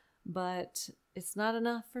 But it's not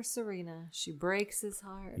enough for Serena. She breaks his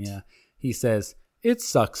heart. Yeah. He says, "It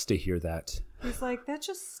sucks to hear that." He's like, "That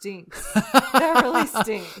just stinks. That really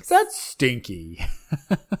stinks. That's stinky."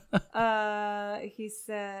 He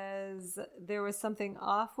says, "There was something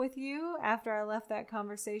off with you after I left that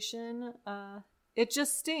conversation. It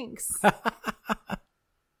just stinks."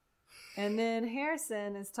 And then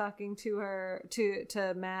Harrison is talking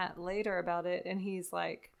to Matt later about it, and he's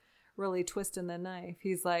like really twisting the knife.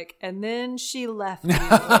 He's like, "And then she left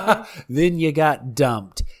you." Then you got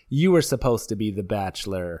dumped. You were supposed to be the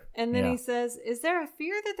bachelor. And then he says, "Is there a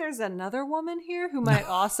fear that there's another woman here who might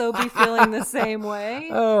also be feeling the same way?"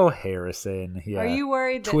 Oh, Harrison. Yeah. Are you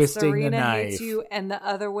worried that Twisting Serena the knife. hates you and the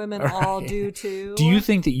other women all do too? Do you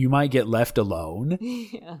think that you might get left alone?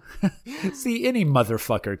 Yeah. See, any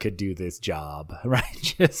motherfucker could do this job, right?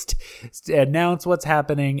 Just announce what's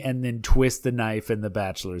happening and then twist the knife in the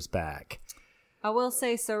bachelor's back. I will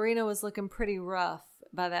say Serena was looking pretty rough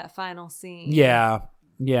by that final scene. Yeah.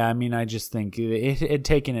 Yeah, I just think it had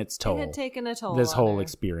taken its toll. It had taken a toll this on whole her.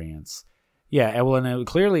 experience. Yeah, well, and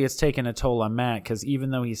clearly it's taken a toll on Matt, because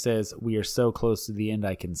even though he says, "We are so close to the end,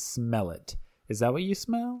 I can smell it," Is that what you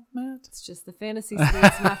smell, Matt? It's just the fantasy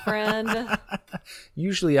sweets, my friend.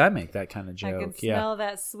 Usually I make that kind of joke. I can smell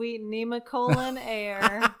that sweet Nemacolin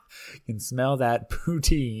air. You can smell that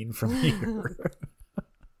poutine from here.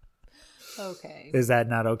 Okay. Is that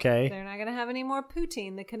not okay? They're not going to have any more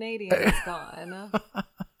poutine. The Canadian is gone.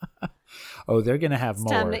 Oh, they're going to have It's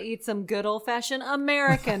more. time to eat some good old-fashioned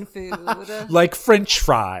American food. Like French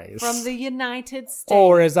fries. From the United States.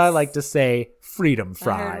 Or as I like to say, freedom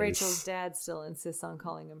fries. I heard Rachel's dad still insists on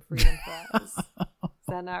calling them freedom fries. Is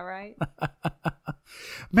that not right?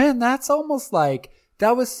 Man, that's almost like,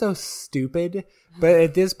 that was so stupid. But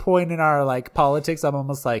at this point in our like politics, I'm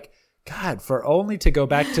almost like, God, for only to go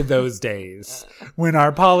back to those days when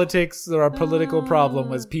our politics or our political problem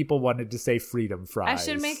was people wanted to say freedom fries. I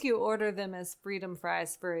should make you order them as freedom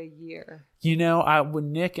fries for a year. You know,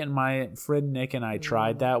 when Nick and my friend Nick and I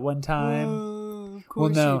tried that one time. Of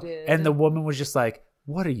course you did. And the woman was just like,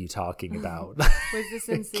 what are you talking about? Was this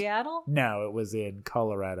in Seattle? No, it was in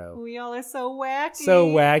Colorado. Oh, y'all are so wacky. So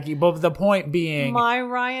wacky. But the point being... My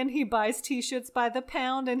Ryan, he buys T-shirts by the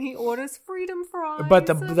pound and he orders freedom fries. But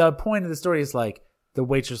the point of the story is like, the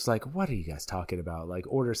waitress is like, what are you guys talking about? Like,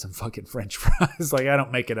 order some fucking French fries. Like, I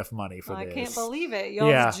don't make enough money for this. I can't believe it.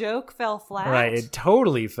 Y'all's joke fell flat. Right, it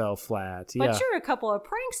totally fell flat. But you're a couple of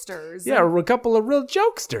pranksters. Yeah, we're a couple of real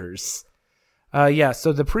jokesters.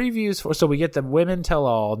 So the previews so we get the Women Tell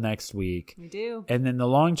All next week. We do. And then the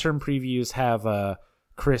long-term previews have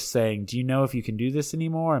Chris saying, do you know if you can do this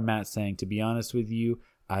anymore? And Matt saying, to be honest with you,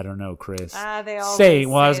 I don't know, Chris. They all say,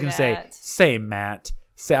 well, I was going to say, Matt.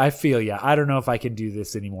 Say, I feel ya. I don't know if I can do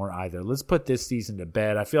this anymore either. Let's put this season to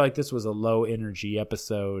bed. I feel like this was a low energy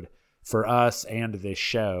episode for us and this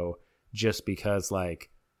show just because,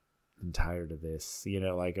 like, I'm tired of this. You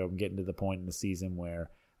know, like, I'm getting to the point in the season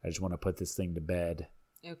where I just want to put this thing to bed.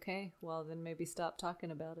 Okay, well, then maybe stop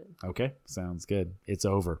talking about it. Okay, sounds good. It's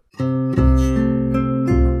over.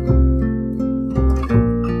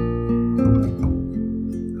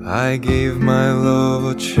 I gave my love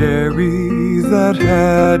a cherry that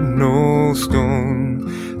had no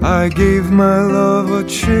stone. I gave my love a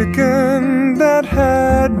chicken that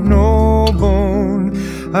had no bone.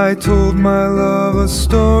 I told my love a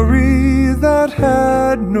story that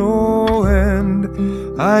had no end.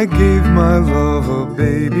 I gave my love a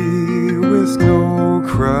baby with no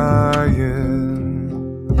crying.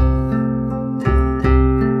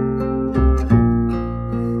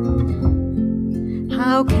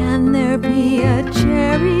 How can there be a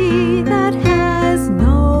cherry that has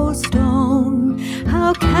no stone?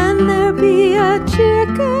 How can there be a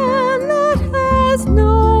chicken that has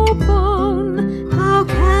no bone? How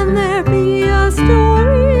can there be a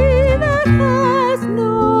story that has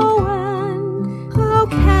no end? How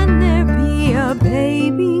can there be a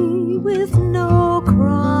baby with no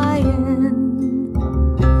crying?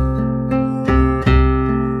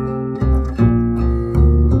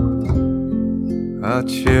 A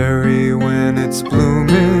cherry when it's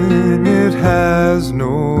blooming, it has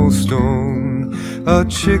no stone. A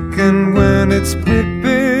chicken when it's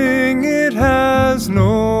pipping, it has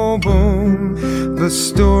no bone. The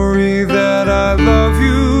story that I love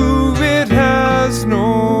you, it has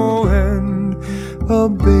no end. A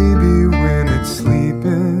baby when it's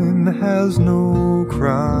sleeping has no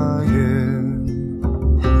crying.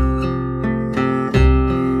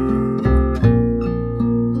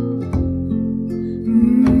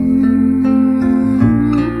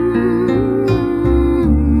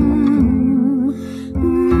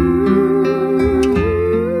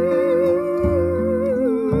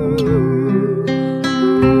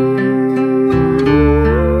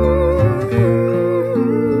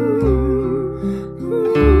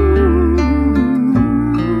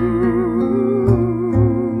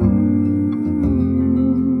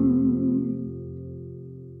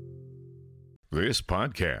 This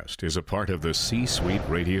podcast is a part of the C-Suite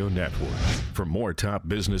Radio Network. For more top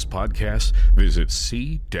business podcasts, visit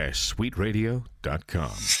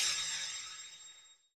c-suiteradio.com.